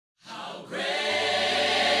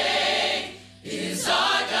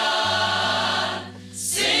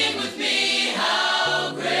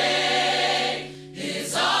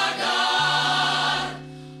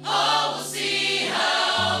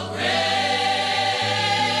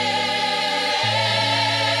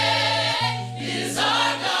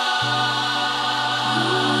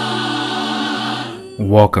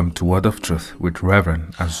Welcome to Word of Truth with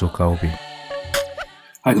Reverend Azuka Obi.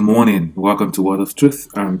 Hi, good morning. Welcome to Word of Truth.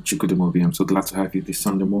 I'm Chukwudumobi. I'm so glad to have you this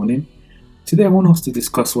Sunday morning. Today I want us to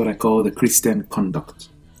discuss what I call the Christian conduct.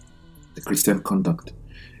 The Christian conduct.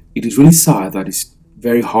 It is really sad that it's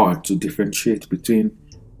very hard to differentiate between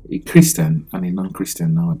a Christian and a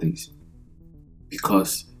non-Christian nowadays.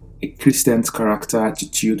 Because a Christian's character,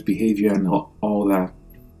 attitude, behavior, and all that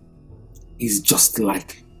is just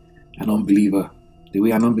like an unbeliever. The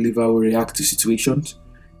way an unbeliever will react to situations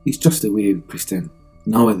is just the way a Christian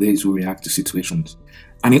nowadays will react to situations.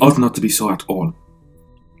 And it ought not to be so at all.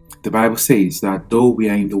 The Bible says that though we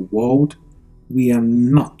are in the world, we are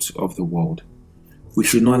not of the world. We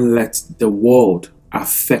should not let the world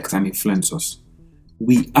affect and influence us.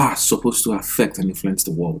 We are supposed to affect and influence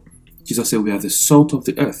the world. Jesus said we are the salt of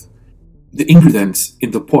the earth. The ingredients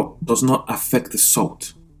in the pot does not affect the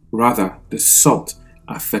salt. Rather, the salt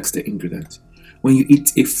affects the ingredients. When you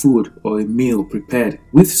eat a food or a meal prepared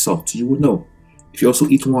with salt, you will know. If you also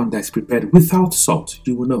eat one that is prepared without salt,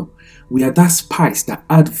 you will know. We are that spice that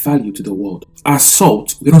add value to the world. As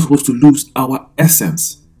salt, we're not supposed to lose our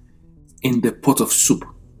essence in the pot of soup.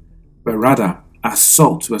 But rather, as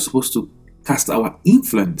salt, we're supposed to cast our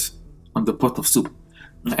influence on the pot of soup.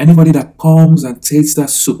 And anybody that comes and tastes that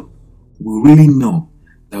soup will really know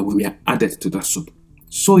that we were added to that soup.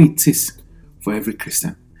 So it is for every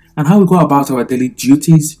Christian. And how we go about our daily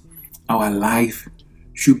duties, our life,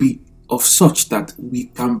 should be of such that we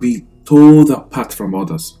can be told apart from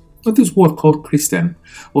others. But this word called Christian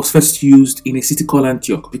was first used in a city called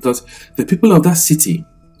Antioch because the people of that city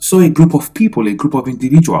saw a group of people, a group of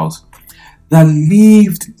individuals that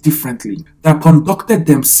lived differently, that conducted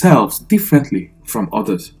themselves differently from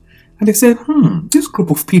others. And they said, this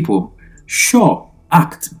group of people sure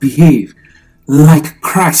act, behave like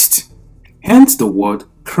Christ. Hence the word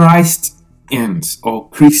Christians or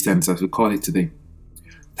Christians as we call it today.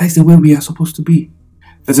 That is the way we are supposed to be.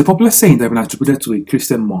 There's a popular saying that has been attributed to a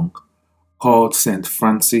Christian monk called St.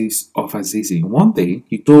 Francis of Assisi. One day,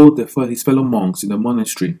 he told his fellow monks in the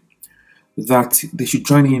monastery that they should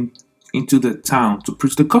join him into the town to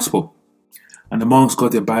preach the gospel. And the monks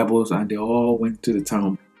got their Bibles and they all went to the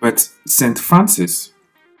town. But St. Francis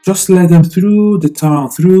just led them through the town,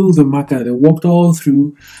 through the market. They walked all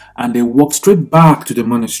through and they walked straight back to the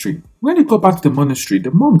monastery. When they got back to the monastery, the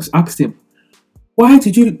monks asked him, "Why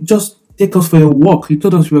did you just take us for a walk? You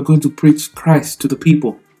told us we were going to preach Christ to the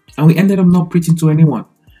people, and we ended up not preaching to anyone."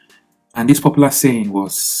 And this popular saying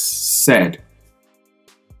was said.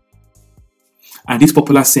 And this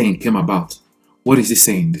popular saying came about. What is this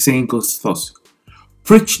saying? The saying goes thus: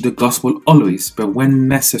 preach the gospel always, but when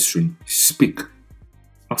necessary, speak.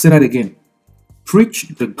 I'll say that again. Preach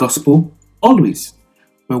the gospel always,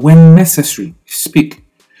 but when necessary, speak.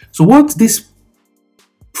 So what this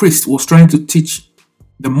priest was trying to teach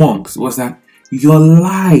the monks was that your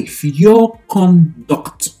life, your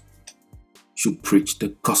conduct should preach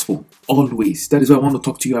the gospel always. That is why I want to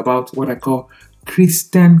talk to you about what I call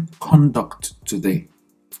Christian conduct today.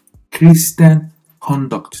 Christian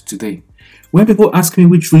conduct today. When people ask me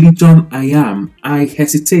which religion I am, I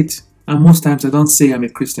hesitate. And most times I don't say I'm a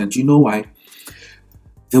Christian. Do you know why?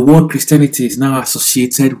 The word Christianity is now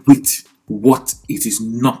associated with what it is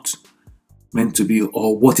not meant to be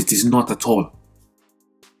or what it is not at all.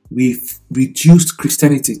 We've reduced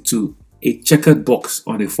Christianity to a checkered box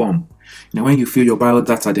on a form. Now, when you fill your bio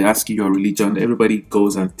data, they ask you your religion. Everybody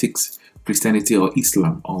goes and ticks Christianity or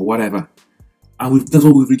Islam or whatever. And that's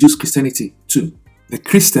what we've reduced Christianity to. The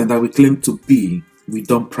Christian that we claim to be, we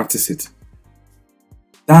don't practice it.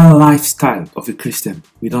 That lifestyle of a Christian,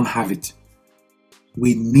 we don't have it.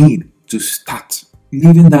 We need to start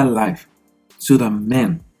living that life so that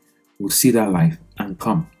men will see that life and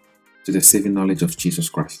come to the saving knowledge of Jesus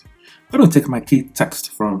Christ. I'm going to take my key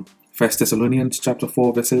text from 1 Thessalonians chapter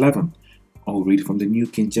 4 verse 11. I'll read from the New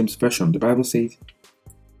King James Version. The Bible says,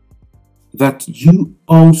 that you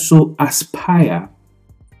also aspire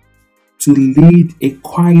to lead a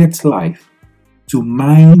quiet life, to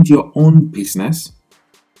mind your own business,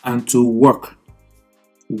 and to work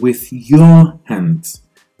with your hands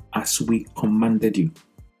as we commanded you.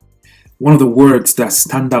 One of the words that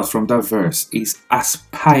stand out from that verse is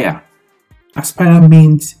aspire. Aspire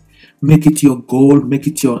means make it your goal, make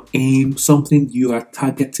it your aim, something you are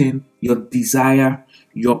targeting, your desire,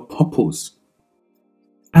 your purpose.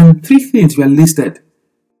 And three things were listed.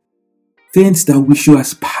 Things that we should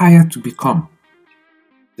aspire to become.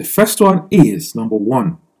 The first one is, number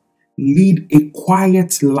one, lead a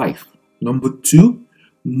quiet life. Number two,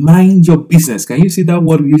 mind your business. Can you see that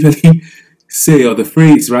word we usually say, or the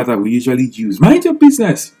phrase rather we usually use? Mind your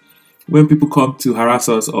business. when people come to harass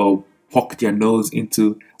us or poke their nose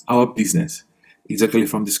into our business, it's actually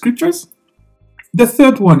from the scriptures. The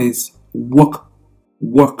third one is work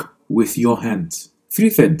with your hands. 3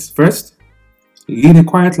 things. First, lead a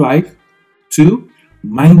quiet life. 2,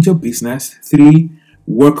 mind your business. 3,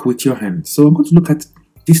 work with your hands. So I'm going to look at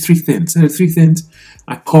these 3 things. And the 3 things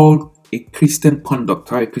I call a Christian conduct,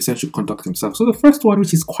 how a Christian should conduct himself. So the first one,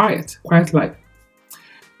 which is quiet life.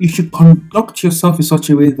 You should conduct yourself in such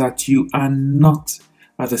a way that you are not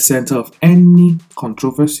at the center of any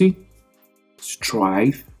controversy,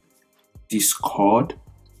 strife, discord,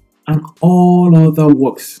 and all other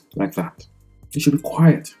works like that. You should be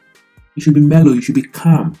quiet. You should be mellow. You should be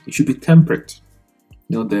calm. You should be temperate.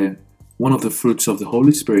 One of the fruits of the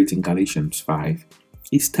Holy Spirit in Galatians 5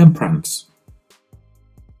 is temperance.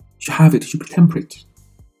 You should have it. You should be temperate.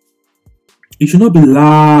 You should not be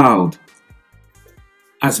loud.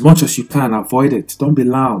 As much as you can, avoid it. Don't be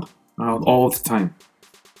loud all the time.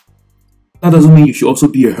 That doesn't mean you should also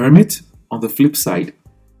be a hermit on the flip side.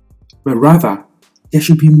 But rather, there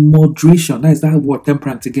should be moderation. That is that word,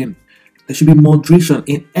 temperance again. There should be moderation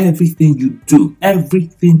in everything you do.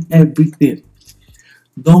 Everything.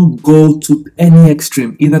 Don't go to any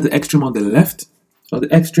extreme, either the extreme on the left or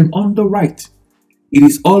the extreme on the right. It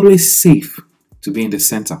is always safe to be in the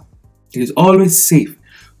center. It is always safe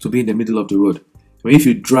to be in the middle of the road. If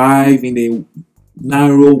you drive in a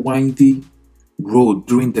narrow, windy road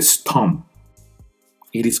during the storm,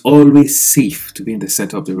 it is always safe to be in the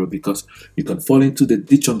center of the road because you can fall into the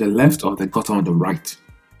ditch on the left or the gutter on the right.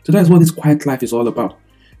 So that's what this quiet life is all about.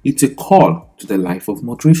 It's a call to the life of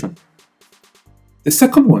moderation. The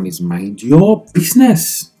second one is mind your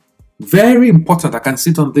business. Very important. I can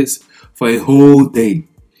sit on this for a whole day,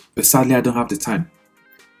 but sadly I don't have the time.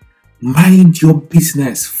 Mind your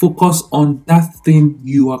business. Focus on that thing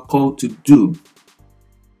you are called to do.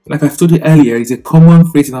 Like I've told you earlier, it's a common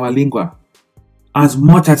phrase in our lingua. As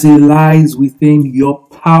much as it lies within your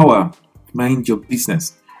power, mind your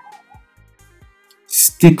business.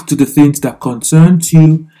 Stick to the things that concern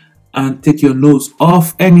you and take your nose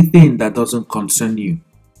off anything that doesn't concern you.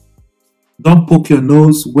 Don't poke your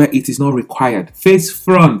nose where it is not required. Face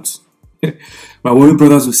front. My warrior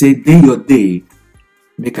brothers will say, day your day,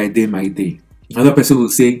 make I day my day. Another person will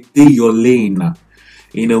say, day your lane.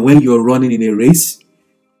 When you're running in a race,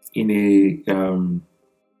 in a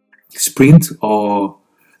sprint or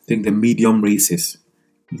I think the medium races,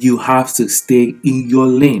 you have to stay in your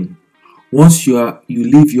lane. Once you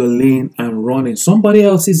leave your lane and run in somebody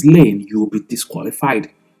else's lane, you will be disqualified.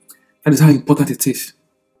 That is how important it is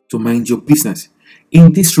to mind your business.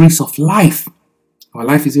 In this race of life, our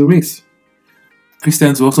life is a race.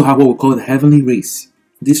 Christians also have what we call the heavenly race.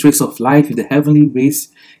 This race of life, in the heavenly race,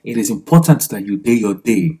 it is important that you day your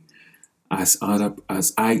day as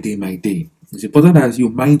I day my day. It's important that you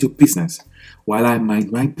mind your business while I mind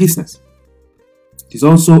my business. It is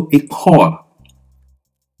also a call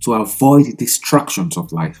to avoid the distractions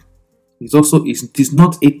of life. It is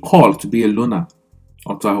not a call to be a loner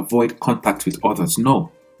or to avoid contact with others.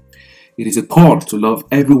 No. It is a call to love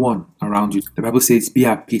everyone around you. The Bible says, be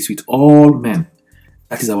at peace with all men.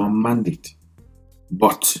 That is our mandate.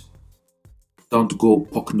 But don't go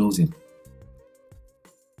poke-nosing.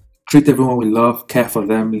 Treat everyone with love, care for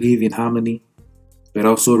them, live in harmony, but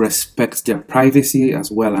also respect their privacy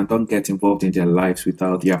as well and don't get involved in their lives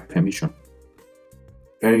without their permission.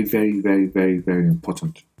 Very, very, very, very, very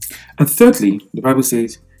important. And thirdly, the Bible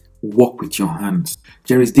says, work with your hands.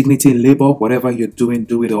 There is dignity in labor. Whatever you're doing,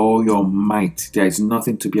 do it all your might. There is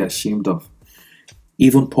nothing to be ashamed of.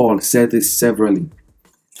 Even Paul said this severally.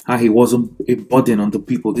 How he wasn't a burden on the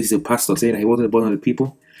people. This is a pastor saying that he wasn't a burden on the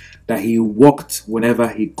people. That he worked whenever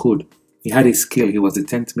he could. He had a skill. He was a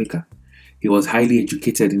tent maker. He was highly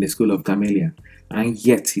educated in the school of Gamaliel. And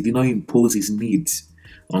yet, he did not impose his needs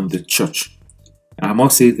on the church. I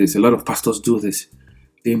must say this, a lot of pastors do this.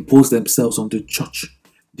 They impose themselves on the church.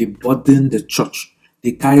 They burden the church.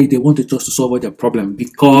 They want the church to solve all their problem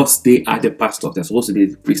because they are the pastors. They're supposed to be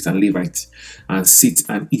the priests and Levites and sit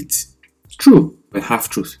and eat. It's true, but half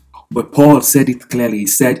truth. But Paul said it clearly. He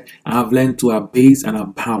said, I have learned to abase and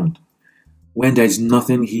abound. When there is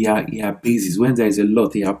nothing, he abases. When there is a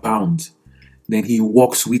lot, he abounds. Then he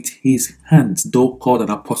walks with his hands, though called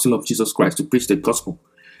an apostle of Jesus Christ to preach the gospel.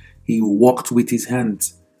 He walked with his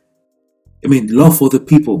hands. Love for the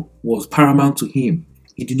people was paramount to him.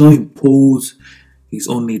 He did not impose his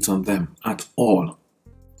own needs on them at all.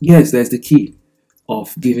 Yes, there's the key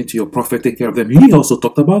of giving to your prophet, take care of them. He also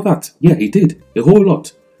talked about that. Yeah, he did. A whole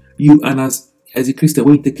lot. And as As a Christian,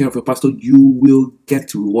 when you take care of your pastor, you will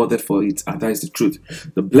get rewarded for it. And that is the truth.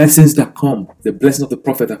 The blessings that come, the blessing of the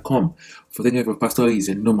prophet that come for taking care of your pastor is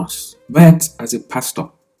enormous. But as a pastor,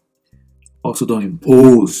 also don't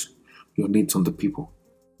impose your needs on the people.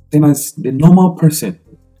 Then as the normal person,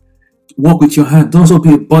 walk with your hand. Don't also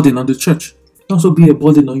be a burden on the church. Don't also be a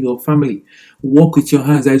burden on your family. Walk with your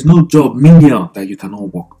hands. There is no job, menial, that you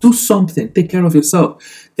cannot walk. Do something. Take care of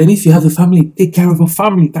yourself. Then if you have a family, take care of your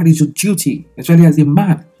family. That is your duty, especially as a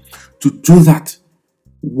man, to do that.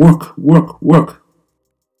 Work. The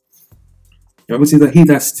Bible says that he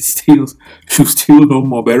that steals should steal no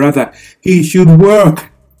more, but rather he should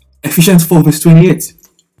work. Ephesians 4 verse 28.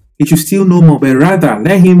 He should steal no more, but rather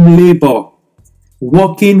let him labor,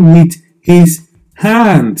 working with his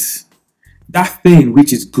hands, that thing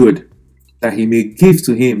which is good, that he may give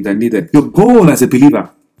to him that needeth. Your goal as a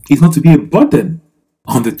believer is not to be a burden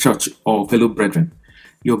on the church or fellow brethren.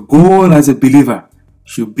 Your goal as a believer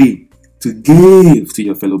should be to give to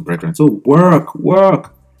your fellow brethren. So work.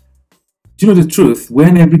 Do you know the truth?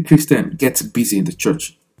 When every Christian gets busy in the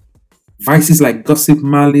church, vices like gossip,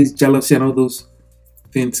 malice, jealousy, and all those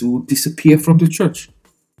things will disappear from the church.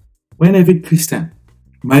 When every Christian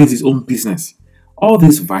minds his own business, all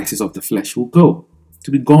these vices of the flesh will go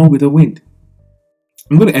to be gone with the wind.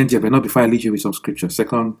 I'm going to end here, but not before I leave you with some scripture.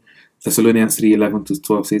 2 Thessalonians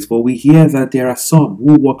 3:11-12 says, "For we hear that there are some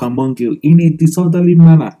who walk among you in a disorderly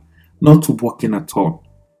manner, not walking at all.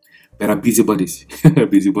 There are busybodies."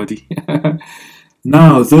 Busybody.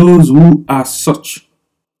 "Now those who are such,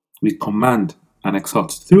 we command and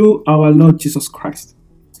exhort through our Lord Jesus Christ,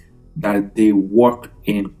 that they walk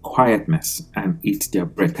in quietness and eat their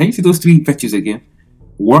bread." Can you see those three virtues again?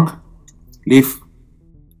 Work, live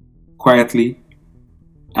quietly,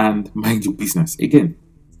 and mind your business. Again.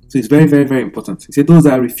 So it's very, very, very important. He said, those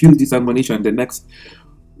that refuse this admonition, the next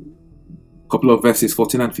couple of verses,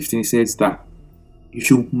 14 and 15, he says that you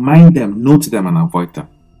should mind them, note them, and avoid them,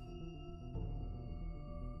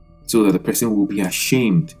 so that the person will be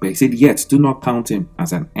ashamed. But he said, yet do not count him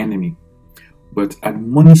as an enemy, but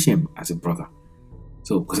admonish him as a brother.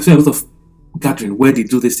 So, because I've seen a lot of gathering where they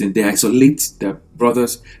do this thing, they isolate their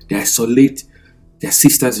brothers, they isolate their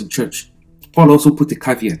sisters in church. Paul also put a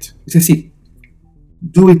caveat. He says, see,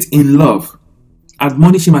 do it in love.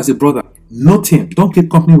 Admonish him as a brother. Note him. Don't keep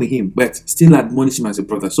company with him, but still admonish him as a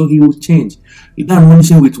brother, so he will change. You don't admonish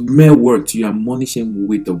him with mere words, you admonish him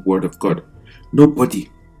with the word of God. Nobody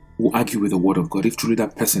will argue with the word of God if truly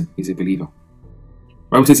that person is a believer. The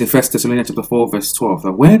Bible says in 1 Thessalonians chapter 4 verse 12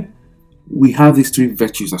 that when we have these three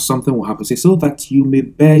virtues, that something will happen. Say, so that you may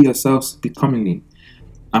bear yourselves becomingly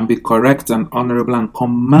and be correct and honorable and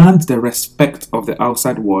command the respect of the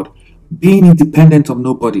outside world, being independent of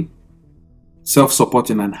nobody,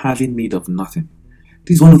 self-supporting and having need of nothing.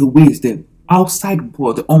 This is one of the ways the outside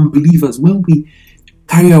world, the unbelievers, when we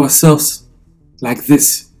carry ourselves like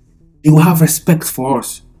this, they will have respect for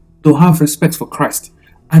us. They'll have respect for Christ,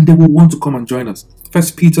 and they will want to come and join us.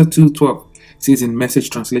 1 Peter 2:12 says in Message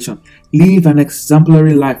translation, live an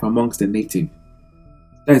exemplary life amongst the native.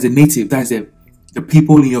 That is the native, that is the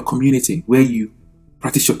people in your community where you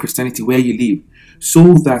practice your Christianity, where you live,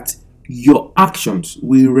 so that your actions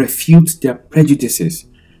will refute their prejudices.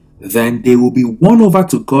 Then they will be won over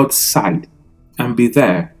to God's side and be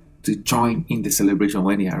there to join in the celebration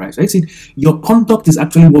when He arrives. I see, your conduct is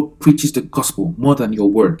actually what preaches the gospel more than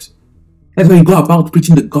your words. That's why you go about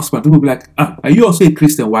preaching the gospel and people will be like, are you also a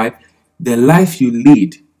Christian? Why? The life you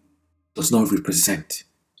lead does not represent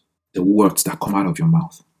the words that come out of your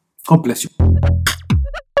mouth. God bless you.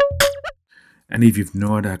 And if you've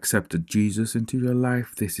not accepted Jesus into your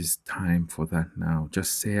life, this is time for that now.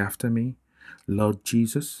 Just say after me, Lord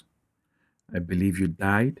Jesus, I believe you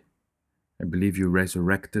died. I believe you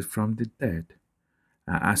resurrected from the dead.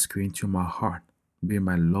 I ask you into my heart, be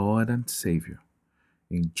my Lord and Savior.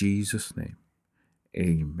 In Jesus' name,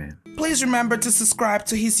 amen. Please remember to subscribe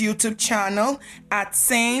to his YouTube channel at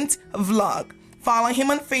Saint Vlog. Follow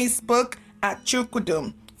him on Facebook at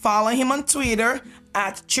Chukudum. Follow him on Twitter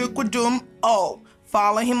at Chukudum0.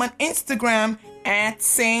 Follow him on Instagram at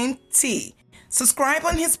Saint T. Subscribe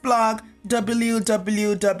on his blog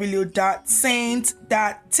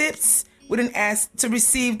www.saint.tips with an S to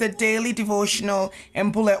receive the daily devotional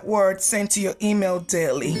and bullet words sent to your email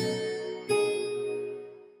daily.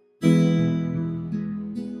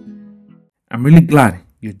 I'm really glad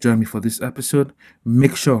you joined me for this episode.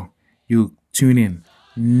 Make sure you tune in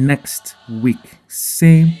next week,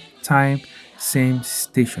 same time, same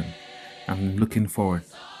station. I'm looking forward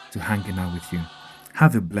to hanging out with you.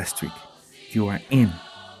 Have a blessed week. You are in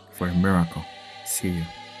for a miracle. See you.